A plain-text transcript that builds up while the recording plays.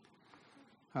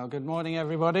Well, good morning,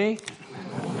 everybody.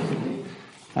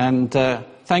 And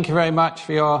thank you very much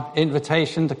for your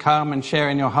invitation to come and share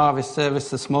in your harvest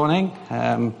service this morning.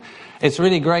 It's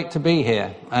really great to be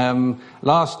here.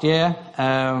 Last year,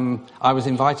 I was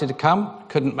invited to come,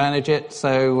 couldn't manage it,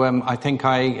 so I think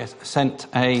I sent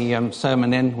a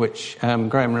sermon in, which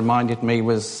Graham reminded me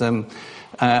was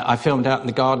I filmed out in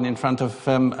the garden in front of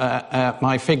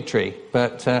my fig tree.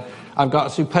 But I've got a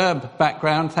superb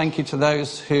background. Thank you to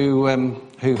those who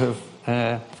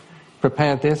have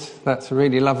prepared this. That's a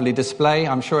really lovely display.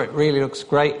 I'm sure it really looks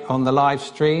great on the live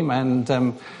stream,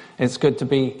 and it's good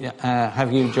to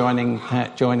have you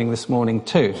joining this morning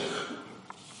too.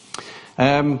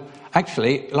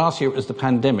 Actually, last year it was the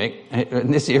pandemic,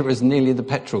 and this year it was nearly the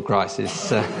petrol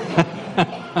crisis.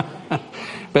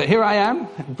 But here I am.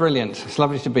 Brilliant. It's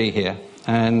lovely to be here.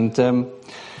 And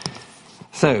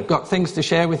so, got things to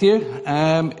share with you.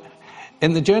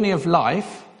 In the journey of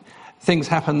life, things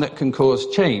happen that can cause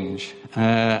change.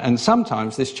 And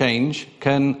sometimes this change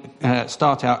can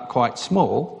start out quite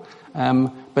small,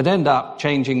 but end up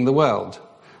changing the world.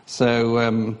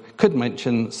 So, could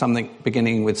mention something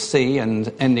beginning with C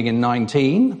and ending in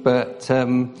 19, but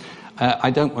I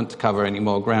don't want to cover any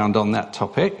more ground on that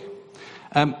topic.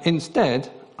 Instead,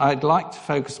 I'd like to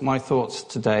focus my thoughts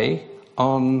today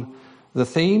on the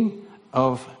theme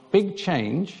of big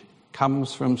change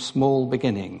comes from small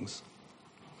beginnings.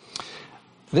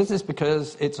 This is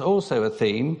because it's also a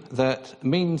theme that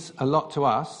means a lot to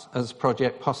us as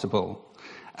Project Possible.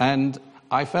 And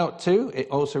I felt too, it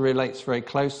also relates very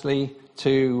closely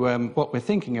to what we're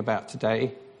thinking about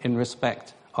today in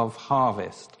respect of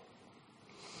harvest.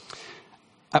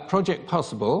 At Project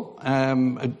Possible,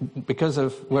 because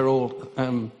we're all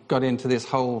got into this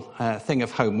whole thing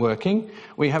of home working,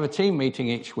 we have a team meeting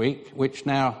each week, which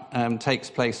now takes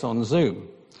place on Zoom.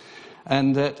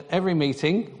 And at every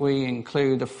meeting, we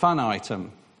include a fun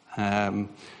item.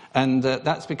 And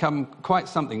that's become quite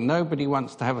something. Nobody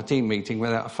wants to have a team meeting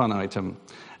without a fun item.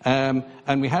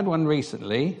 And we had one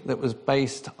recently that was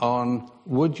based on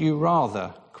would you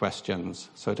rather questions.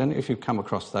 So I don't know if you've come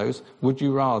across those. Would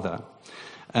you rather?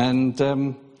 And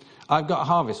I've got a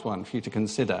harvest one for you to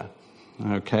consider.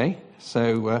 Okay,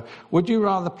 so would you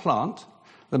rather plant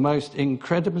the most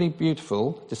incredibly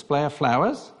beautiful display of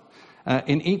flowers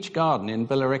in each garden in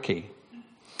Billericay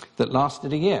that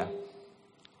lasted a year?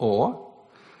 Or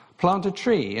plant a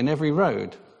tree in every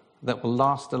road that will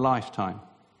last a lifetime?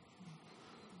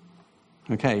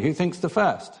 Okay, who thinks the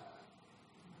first?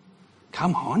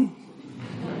 Come on.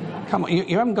 Come on,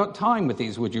 you haven't got time with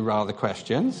these would you rather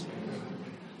questions.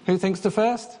 Who thinks the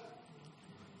first?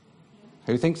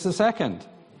 Who thinks the second?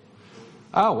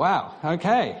 Oh, wow,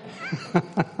 okay.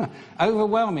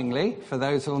 Overwhelmingly, for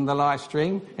those on the live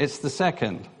stream, it's the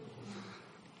second.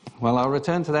 Well, I'll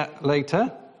return to that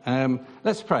later.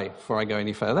 Let's pray before I go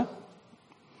any further.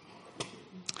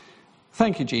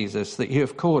 Thank you, Jesus, that you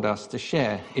have called us to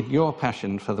share in your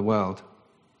passion for the world.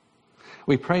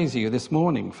 We praise you this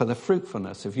morning for the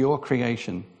fruitfulness of your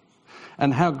creation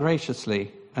and how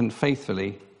graciously and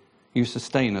faithfully you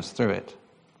sustain us through it.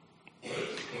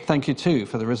 Thank you too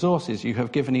for the resources you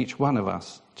have given each one of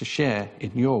us to share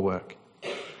in your work.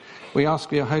 We ask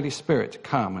for your Holy Spirit to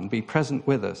come and be present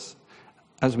with us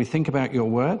as we think about your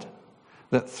word,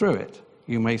 that through it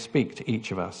you may speak to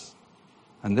each of us.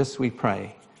 And this we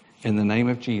pray in the name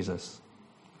of Jesus.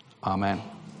 Amen.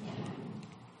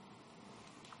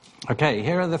 Okay,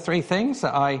 here are the three things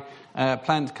that I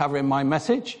plan to cover in my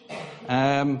message.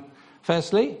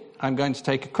 Firstly, I'm going to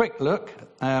take a quick look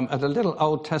at a little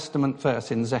Old Testament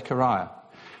verse in Zechariah,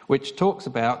 which talks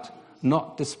about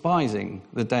not despising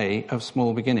the day of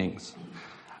small beginnings.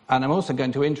 And I'm also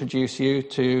going to introduce you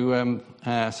to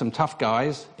some tough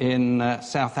guys in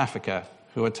South Africa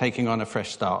who are taking on a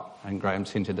fresh start, and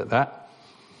Graham's hinted at that.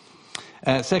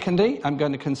 Secondly, I'm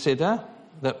going to consider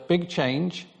that big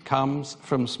change comes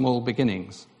from small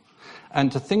beginnings,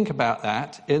 and to think about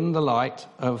that in the light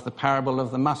of the parable of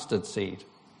the mustard seed.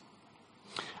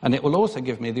 And it will also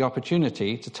give me the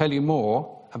opportunity to tell you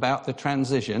more about the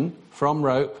transition from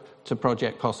Rope to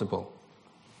Project Possible.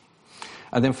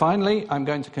 And then finally, I'm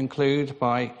going to conclude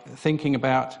by thinking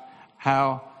about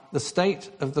how the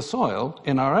state of the soil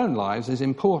in our own lives is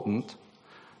important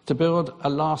to build a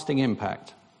lasting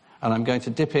impact. And I'm going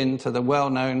to dip into the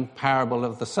well-known parable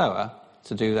of the sower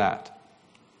to do that.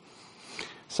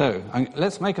 So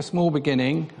let's make a small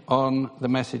beginning on the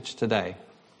message today.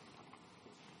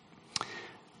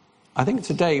 I think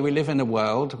today we live in a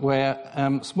world where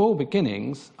small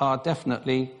beginnings are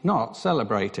definitely not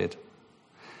celebrated.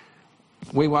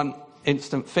 We want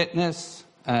instant fitness,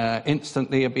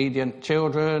 instantly obedient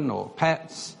children or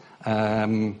pets,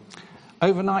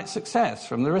 Overnight success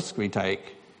from the risk we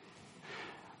take.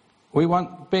 We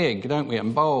want big, don't we,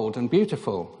 and bold and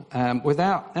beautiful,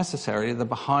 without necessarily the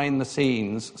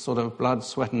behind-the-scenes sort of blood,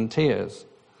 sweat and tears.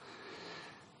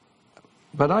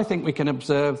 But I think we can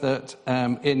observe that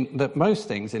that most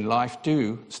things in life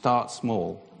do start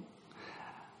small.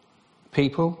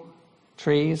 People,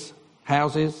 trees,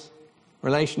 houses,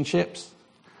 relationships,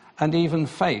 and even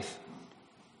faith.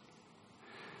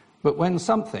 But when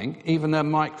something, even a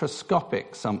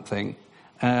microscopic something,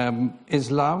 is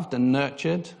loved and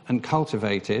nurtured and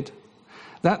cultivated,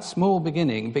 that small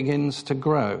beginning begins to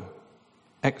grow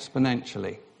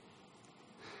exponentially.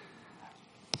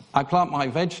 I plant my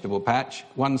vegetable patch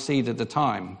one seed at a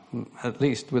time, at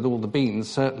least with all the beans,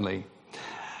 certainly.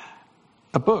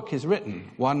 A book is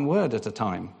written one word at a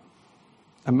time.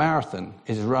 A marathon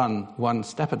is run one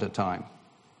step at a time.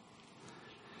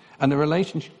 And a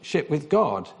relationship with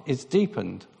God is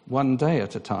deepened one day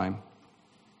at a time,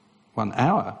 1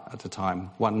 hour at a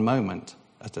time, 1 moment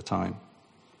at a time.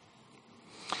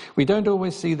 We don't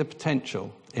always see the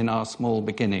potential in our small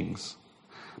beginnings.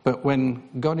 But when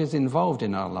God is involved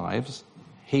in our lives,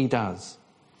 he does.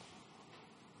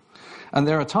 And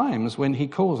there are times when he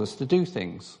calls us to do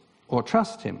things, or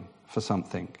trust him for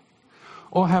something,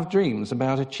 or have dreams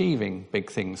about achieving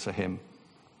big things for him.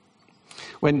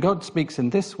 When God speaks in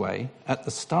this way at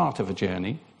the start of a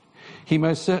journey, he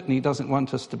most certainly doesn't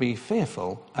want us to be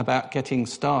fearful about getting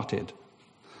started,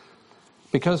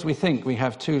 because we think we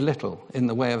have too little in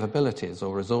the way of abilities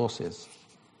or resources.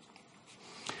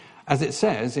 As it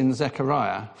says in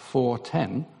Zechariah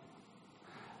 4:10,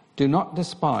 "Do not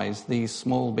despise these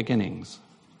small beginnings,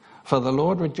 for the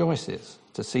Lord rejoices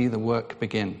to see the work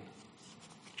begin."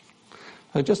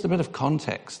 So just a bit of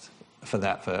context for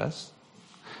that verse.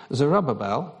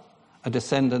 Zerubbabel, a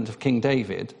descendant of King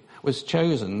David, was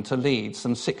chosen to lead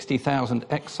some 60,000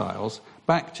 exiles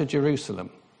back to Jerusalem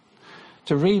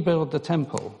to rebuild the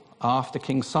temple after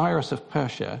King Cyrus of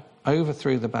Persia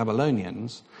overthrew the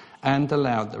Babylonians and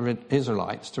allowed the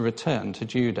Israelites to return to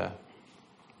Judah.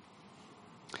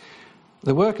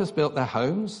 The workers built their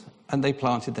homes and they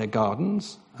planted their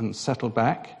gardens and settled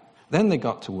back. Then they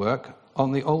got to work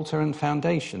on the altar and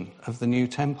foundation of the new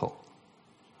temple.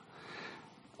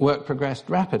 Work progressed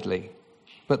rapidly,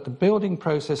 but the building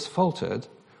process faltered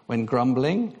when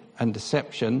grumbling and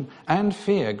deception and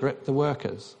fear gripped the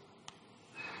workers.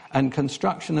 And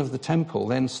construction of the temple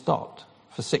then stopped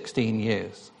for 16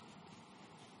 years.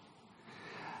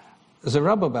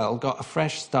 Zerubbabel got a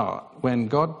fresh start when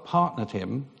God partnered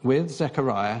him with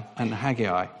Zechariah and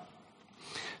Haggai.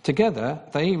 Together,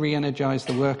 they re-energized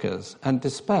the workers and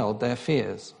dispelled their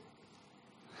fears.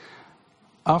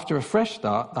 After a fresh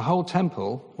start, the whole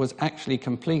temple was actually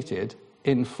completed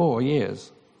in 4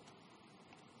 years.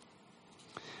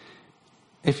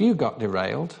 If you got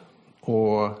derailed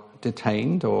or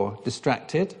detained or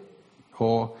distracted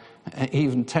or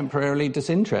even temporarily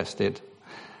disinterested,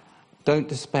 don't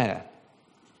despair.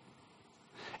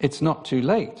 It's not too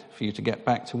late for you to get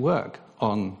back to work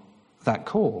on that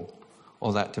call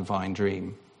or that divine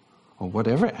dream or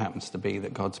whatever it happens to be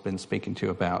that God's been speaking to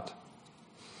you about.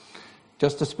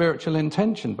 Just a spiritual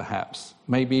intention, perhaps.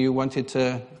 Maybe you wanted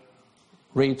to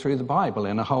read through the Bible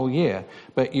in a whole year,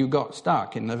 but you got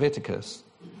stuck in Leviticus.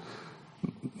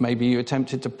 Maybe you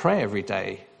attempted to pray every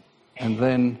day and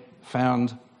then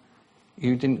found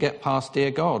you didn't get past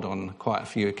Dear God on quite a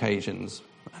few occasions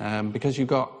because you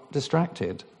got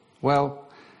distracted. Well,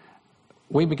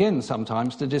 we begin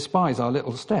sometimes to despise our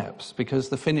little steps because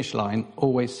the finish line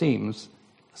always seems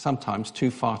sometimes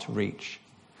too far to reach.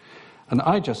 And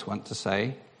I just want to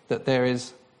say that there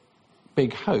is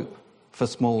big hope for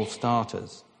small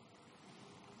starters.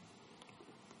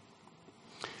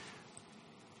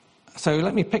 So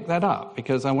let me pick that up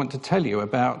because I want to tell you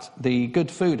about the Good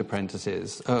Food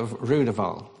Apprentices of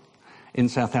Roodeval in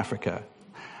South Africa.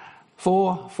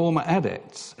 4 former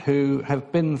addicts who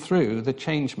have been through the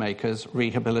Changemakers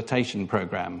rehabilitation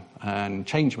program. And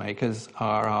Changemakers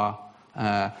are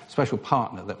our special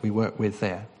partner that we work with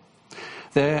there.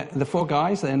 The 4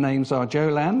 guys, their names are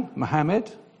Jolan,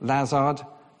 Mohammed, Lazard,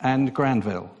 and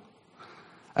Granville.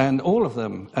 And all of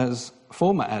them, as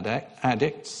former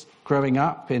addicts, growing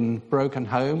up in broken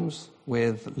homes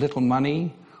with little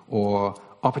money or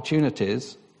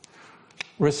opportunities,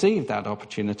 received that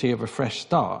opportunity of a fresh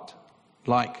start,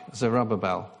 like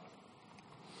Zerubbabel.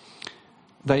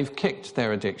 They've kicked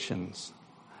their addictions.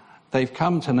 They've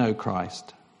come to know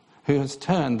Christ, who has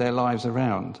turned their lives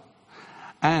around,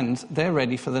 and they're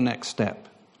ready for the next step.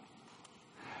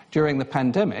 During the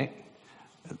pandemic,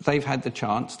 they've had the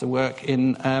chance to work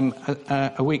in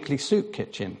a weekly soup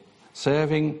kitchen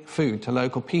serving food to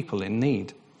local people in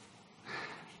need.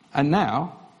 And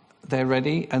now they're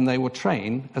ready and they will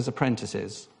train as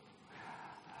apprentices.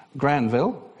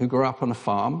 Granville, who grew up on a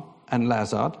farm, and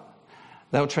Lazard,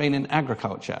 they'll train in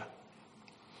agriculture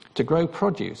to grow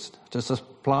produce to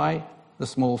supply the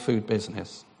small food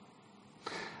business.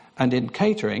 And in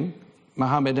catering,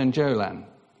 Mohammed and Jolan,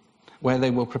 where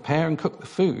they will prepare and cook the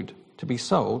food to be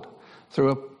sold through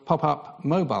a pop-up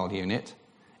mobile unit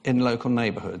in local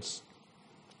neighbourhoods.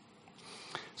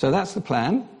 So that's the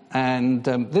plan, and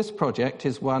this project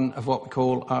is one of what we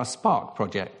call our Spark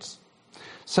projects.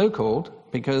 So called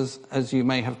because, as you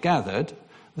may have gathered,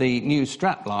 the new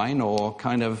strapline or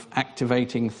kind of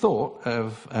activating thought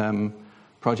of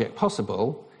Project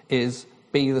Possible is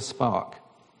Be the Spark.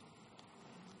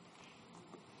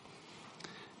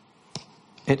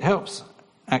 It helps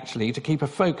actually to keep a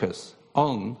focus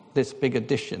on this big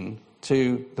addition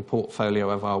to the portfolio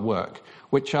of our work,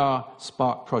 which are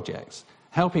Spark projects,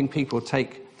 helping people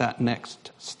take that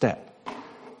next step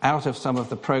out of some of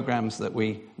the programs that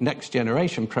next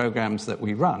generation programs that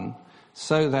we run,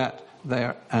 so that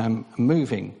they're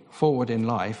moving forward in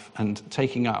life and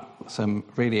taking up some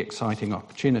really exciting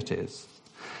opportunities.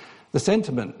 The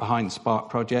sentiment behind Spark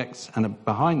projects and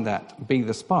behind that Be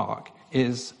the Spark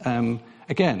is,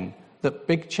 again, that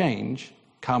big change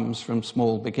comes from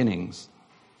small beginnings.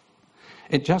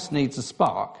 It just needs a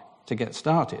spark to get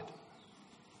started.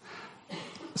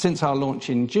 Since our launch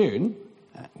in June,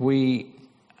 we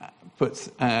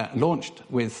launched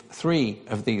with 3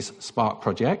 of these Spark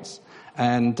projects,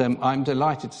 and I'm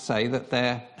delighted to say that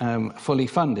they're fully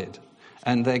funded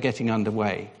and they're getting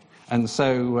underway. And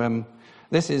so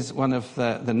this is one of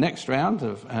the next round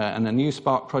of and a new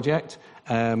Spark project.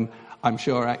 I'm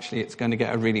sure actually it's going to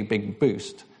get a really big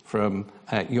boost from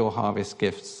your harvest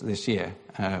gifts this year,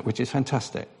 which is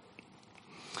fantastic.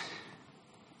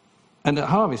 And at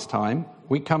harvest time,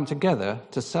 we come together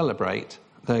to celebrate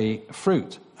the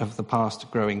fruit of the past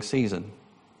growing season.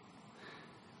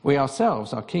 We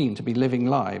ourselves are keen to be living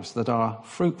lives that are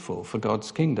fruitful for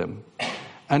God's kingdom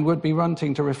and would be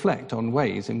wanting to reflect on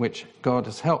ways in which God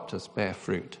has helped us bear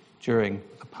fruit during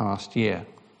the past year.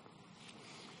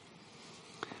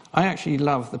 I actually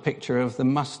love the picture of the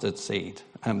mustard seed.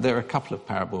 There are a couple of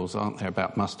parables, aren't there,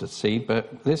 about mustard seed,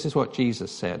 but this is what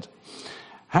Jesus said.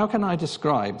 How can I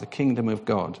describe the kingdom of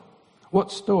God?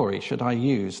 What story should I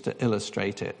use to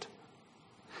illustrate it?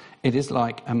 It is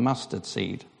like a mustard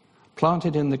seed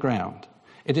planted in the ground.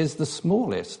 It is the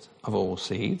smallest of all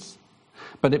seeds,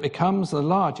 but it becomes the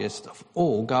largest of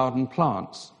all garden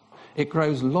plants. It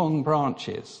grows long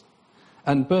branches,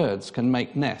 and birds can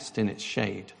make nest in its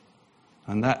shade.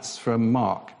 And that's from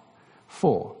Mark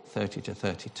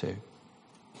 4:30-32.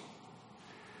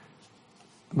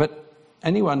 But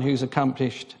anyone who's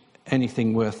accomplished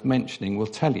anything worth mentioning will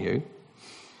tell you,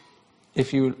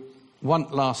 if you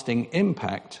want lasting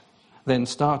impact, then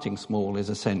starting small is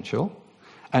essential,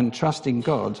 and trusting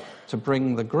God to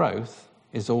bring the growth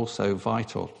is also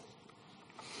vital.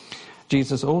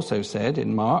 Jesus also said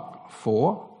in Mark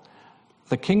 4,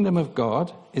 the kingdom of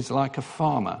God is like a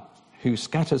farmer who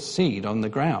scatters seed on the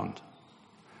ground.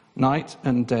 Night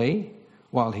and day,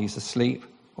 while he's asleep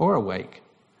or awake,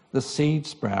 the seed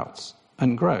sprouts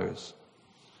and grows,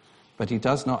 but he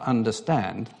does not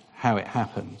understand how it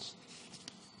happens.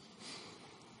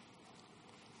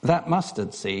 That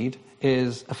mustard seed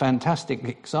is a fantastic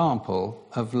example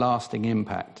of lasting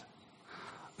impact.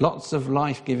 Lots of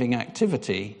life-giving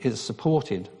activity is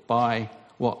supported by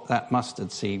what that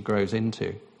mustard seed grows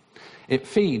into. It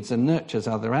feeds and nurtures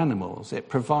other animals. It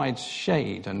provides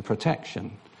shade and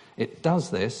protection. It does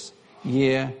this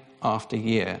year after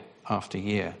year after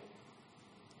year.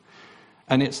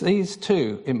 And it's these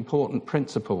 2 important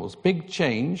principles. Big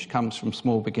change comes from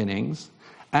small beginnings,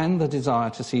 and the desire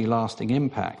to see lasting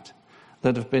impact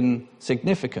that have been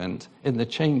significant in the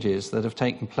changes that have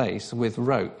taken place with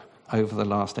Rope over the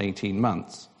last 18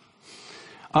 months.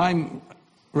 I'm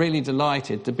really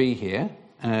delighted to be here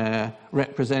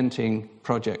representing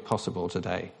Project Possible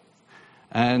today.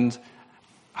 And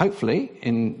hopefully,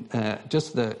 in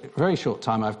just the very short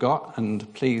time I've got,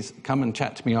 and please come and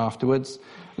chat to me afterwards,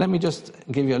 let me just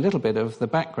give you a little bit of the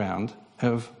background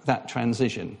of that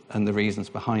transition and the reasons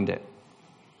behind it.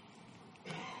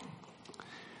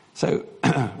 So,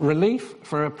 Relief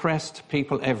for Oppressed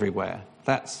People Everywhere,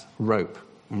 that's ROPE,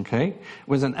 okay,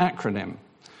 was an acronym.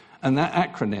 And that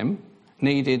acronym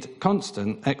needed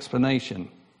constant explanation.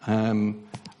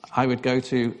 I would go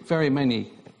to very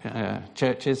many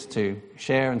churches to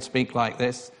share and speak like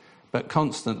this, but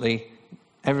constantly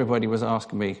everybody was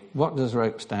asking me, what does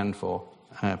ROPE stand for?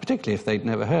 Particularly if they'd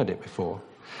never heard it before.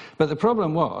 But the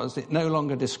problem was it no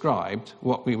longer described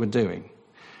what we were doing.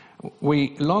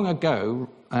 We long ago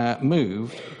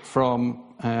moved from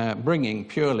bringing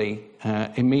purely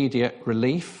immediate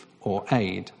relief or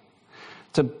aid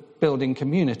to building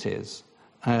communities,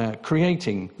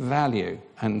 creating value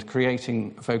and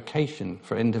creating vocation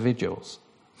for individuals.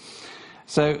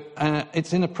 So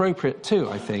it's inappropriate too,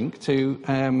 I think,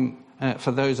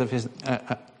 for those of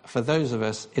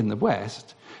us in the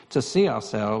West to see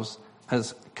ourselves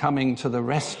as coming to the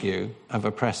rescue of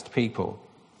oppressed people.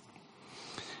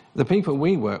 The people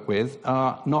we work with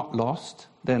are not lost,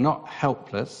 they're not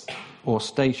helpless or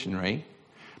stationary,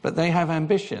 but they have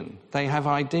ambition, they have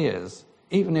ideas,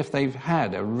 even if they've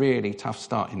had a really tough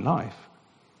start in life.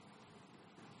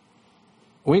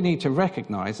 We need to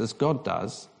recognise, as God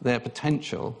does, their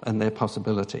potential and their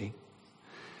possibility.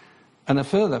 And a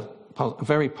further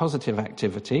very positive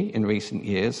activity in recent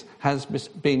years has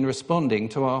been responding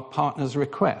to our partners'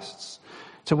 requests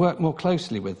to work more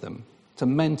closely with them, to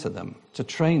mentor them, to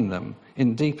train them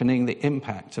in deepening the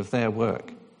impact of their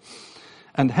work,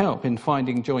 and help in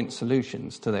finding joint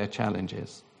solutions to their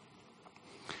challenges.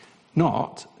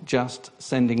 Not just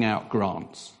sending out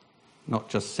grants, not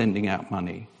just sending out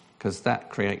money, because that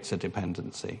creates a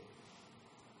dependency.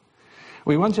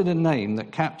 We wanted a name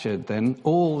that captured then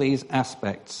all these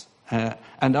aspects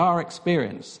and our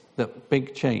experience that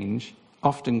big change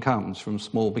often comes from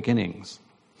small beginnings.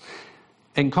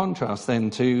 In contrast then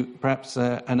to perhaps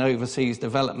an overseas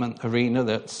development arena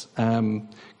that's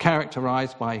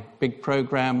characterised by big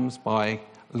programmes, by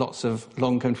lots of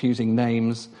long confusing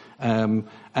names,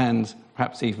 and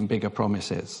perhaps even bigger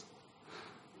promises.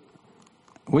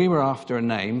 We were after a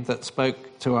name that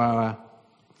spoke to our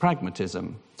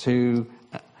pragmatism, to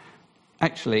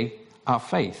actually our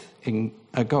faith in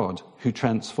a God who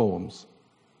transforms.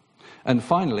 And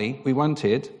finally, we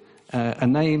wanted a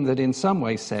name that in some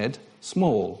way said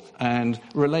small and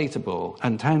relatable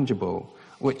and tangible,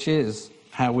 which is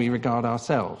how we regard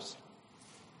ourselves.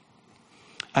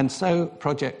 And so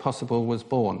Project Possible was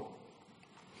born.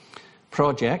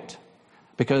 Project,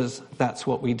 because that's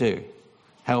what we do,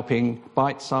 helping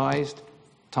bite-sized,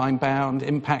 time-bound,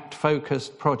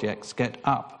 impact-focused projects get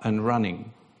up and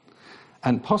running.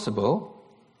 And possible,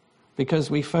 because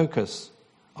we focus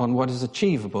on what is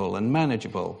achievable and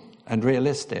manageable and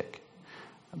realistic,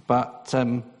 but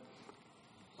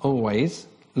always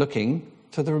looking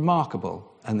to the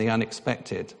remarkable and the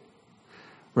unexpected,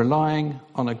 relying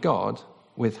on a God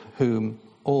with whom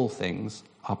all things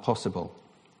are possible.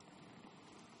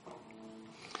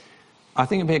 I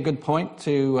think it'd be a good point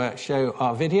to show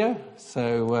our video,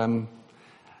 so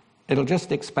it'll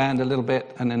just expand a little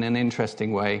bit and in an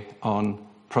interesting way on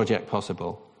Project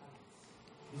Possible.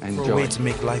 Enjoy. For a way to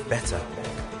make life better,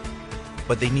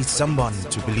 but they need someone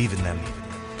to believe in them,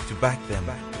 to back them,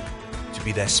 to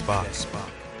be their spark.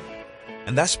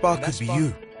 And that spark could be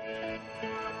you.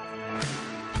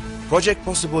 Project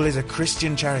Possible is a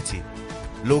Christian charity,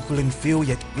 local in feel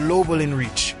yet global in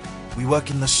reach. We work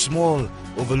in the small,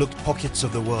 overlooked pockets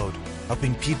of the world,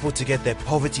 helping people to get their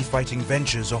poverty-fighting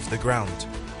ventures off the ground.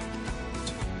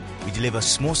 We deliver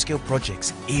small-scale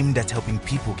projects aimed at helping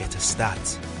people get a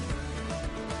start.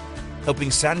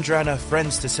 Helping Sandra and her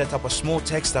friends to set up a small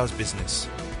textiles business.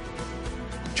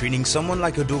 Training someone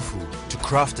like Adolfo to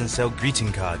craft and sell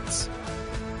greeting cards.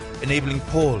 Enabling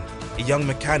Paul, a young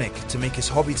mechanic, to make his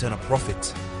hobby turn a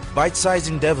profit. Bite-sized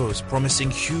endeavors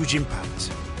promising huge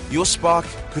impact. Your spark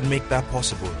could make that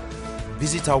possible.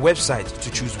 Visit our website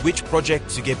to choose which project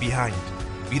to get behind.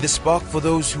 Be the spark for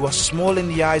those who are small in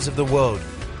the eyes of the world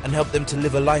and help them to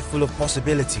live a life full of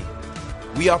possibility.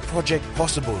 We are Project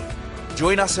Possible.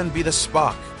 Join us and be the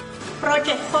spark.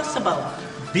 Project Possible.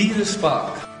 Be the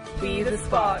spark. Be the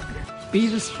spark. Be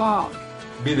the spark.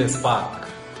 Be the spark.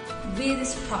 Be the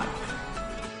spark.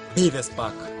 Be the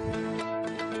spark.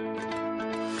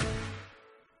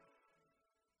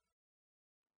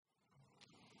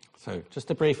 So, just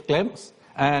a brief glimpse.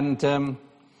 And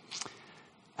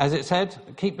as it said,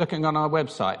 keep looking on our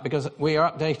website, because we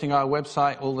are updating our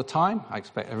website all the time. I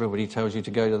expect everybody tells you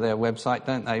to go to their website,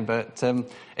 don't they? But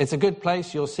it's a good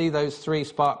place. You'll see those 3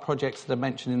 Spark projects that are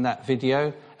mentioned in that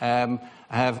video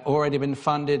have already been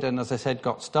funded and, as I said,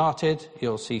 got started.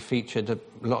 You'll see featured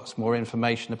lots more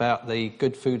information about the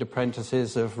Good Food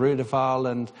Apprentices of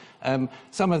Rudeval and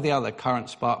some of the other current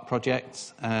Spark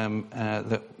projects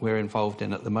that we're involved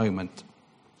in at the moment.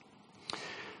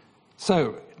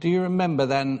 So, do you remember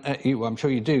then, I'm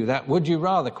sure you do, that would you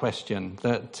rather question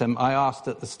that I asked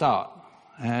at the start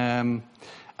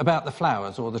about the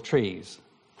flowers or the trees?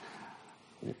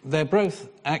 They're both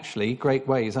actually great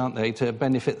ways, aren't they, to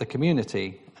benefit the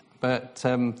community. But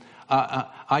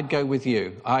I'd go with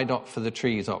you. I'd opt for the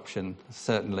trees option,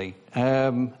 certainly.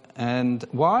 And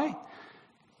why?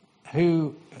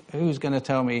 Who's going to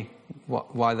tell me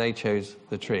why they chose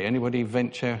the tree? Anybody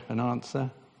venture an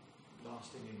answer?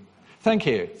 Lasting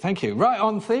impact. Thank you. Right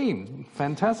on theme.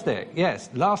 Fantastic. Yes,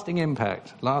 lasting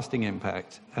impact.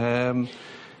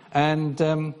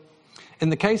 In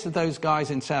the case of those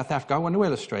guys in South Africa, I want to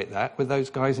illustrate that with those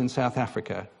guys in South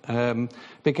Africa,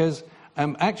 because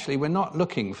actually we're not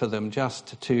looking for them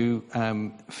just to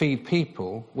feed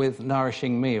people with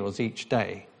nourishing meals each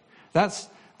day. That's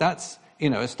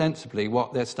ostensibly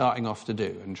what they're starting off to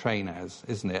do and train as,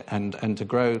 isn't it? And to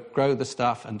grow the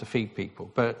stuff and to feed people.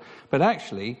 But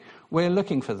actually, we're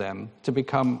looking for them to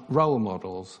become role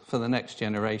models for the next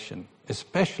generation,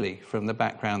 especially from the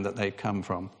background that they've come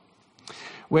from.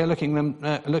 We're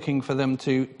looking for them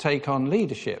to take on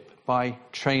leadership by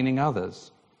training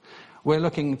others. We're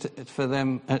looking for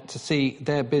them to see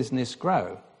their business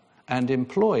grow and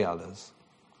employ others.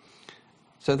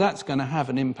 So that's going to have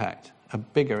an impact, a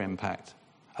bigger impact,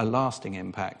 a lasting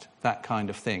impact, that kind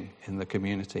of thing in the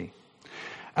community.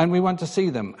 And we want to see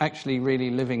them actually really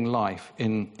living life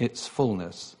in its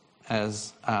fullness,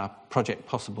 as our Project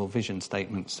Possible vision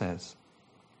statement says.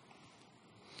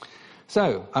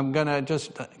 So I'm going to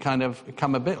just kind of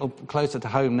come a bit closer to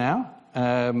home now.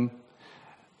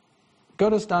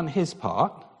 God has done his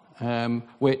part,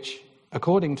 which,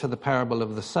 according to the parable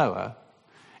of the sower,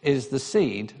 is the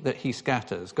seed that he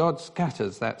scatters. God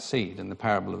scatters that seed in the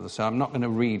parable of the sower. I'm not going to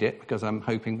read it because I'm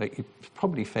hoping that you're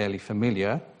probably fairly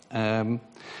familiar. And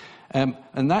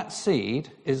that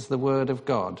seed is the word of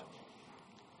God.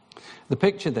 The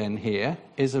picture then here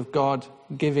is of God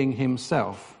giving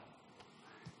himself.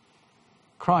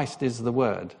 Christ is the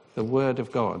word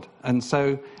of God. And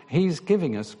so he's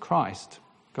giving us Christ.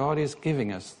 God is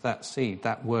giving us that seed,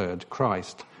 that word,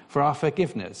 Christ, for our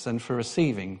forgiveness and for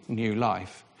receiving new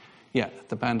life. Yeah,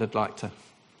 the band would like to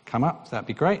come up. That'd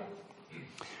be great.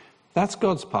 That's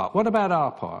God's part. What about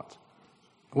our part?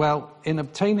 Well, in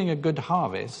obtaining a good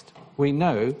harvest, we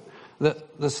know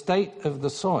that the state of the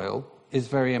soil is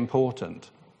very important,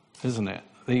 isn't it?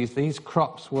 These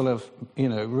crops will have,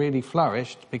 really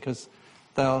flourished because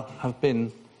they'll have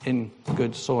been in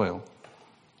good soil.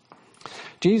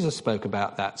 Jesus spoke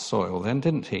about that soil then,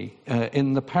 didn't he,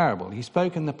 in the parable? He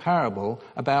spoke in the parable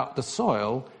about the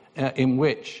soil in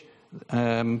which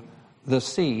the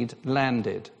seed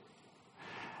landed.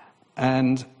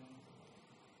 And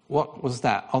what was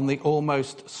that? On the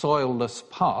almost soilless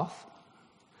path,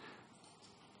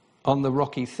 on the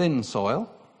rocky thin soil,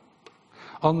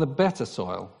 on the better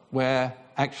soil, where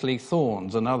actually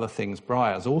thorns and other things,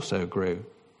 briars, also grew.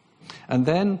 And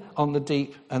then on the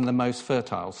deep and the most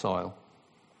fertile soil.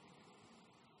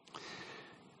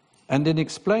 And in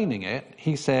explaining it,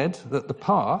 he said that the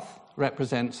path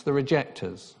represents the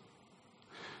rejectors.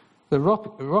 The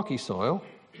rocky soil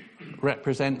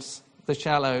represents the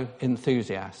shallow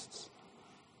enthusiasts.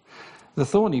 The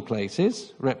thorny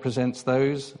places represents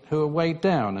those who are weighed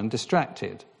down and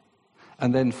distracted.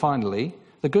 And then finally,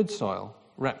 the good soil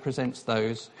represents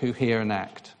those who hear and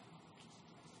act.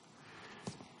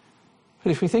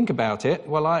 But if we think about it,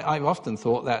 well, I've often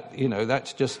thought that,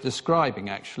 that's just describing,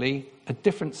 actually,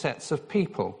 different sets of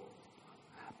people.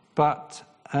 But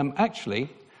actually,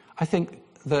 I think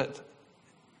that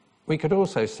we could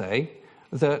also say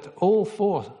that all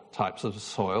four types of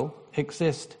soil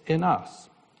exist in us.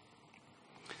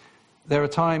 There are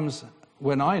times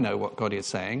when I know what God is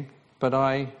saying, but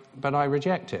I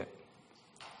reject it.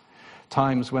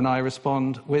 Times when I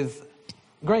respond with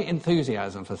great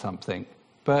enthusiasm for something,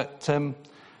 but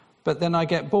then I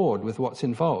get bored with what's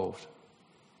involved.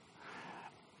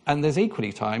 And there's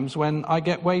equally times when I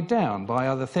get weighed down by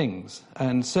other things,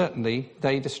 and certainly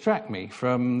they distract me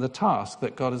from the task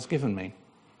that God has given me.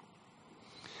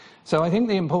 So I think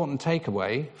the important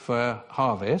takeaway for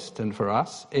Harvest and for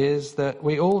us is that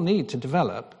we all need to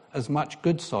develop as much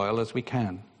good soil as we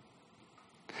can.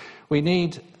 We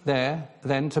need there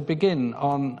then to begin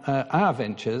on our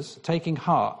ventures, taking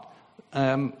heart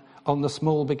on the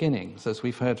small beginnings, as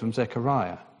we've heard from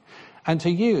Zechariah, and to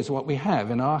use what we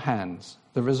have in our hands,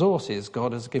 the resources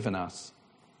God has given us.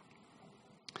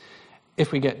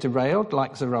 If we get derailed,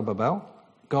 like Zerubbabel,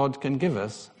 God can give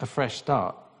us a fresh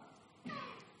start.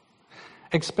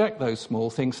 Expect those small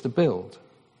things to build.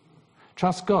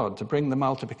 Trust God to bring the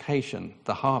multiplication,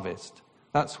 the harvest.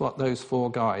 That's what those four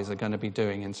guys are going to be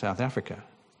doing in South Africa.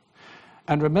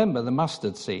 And remember the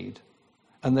mustard seed,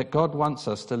 and that God wants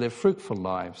us to live fruitful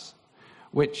lives,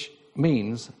 which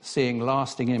means seeing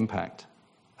lasting impact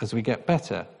as we get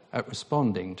better at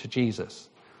responding to Jesus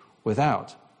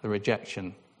without the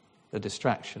rejection, the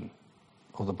distraction,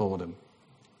 or the boredom.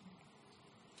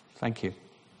 Thank you.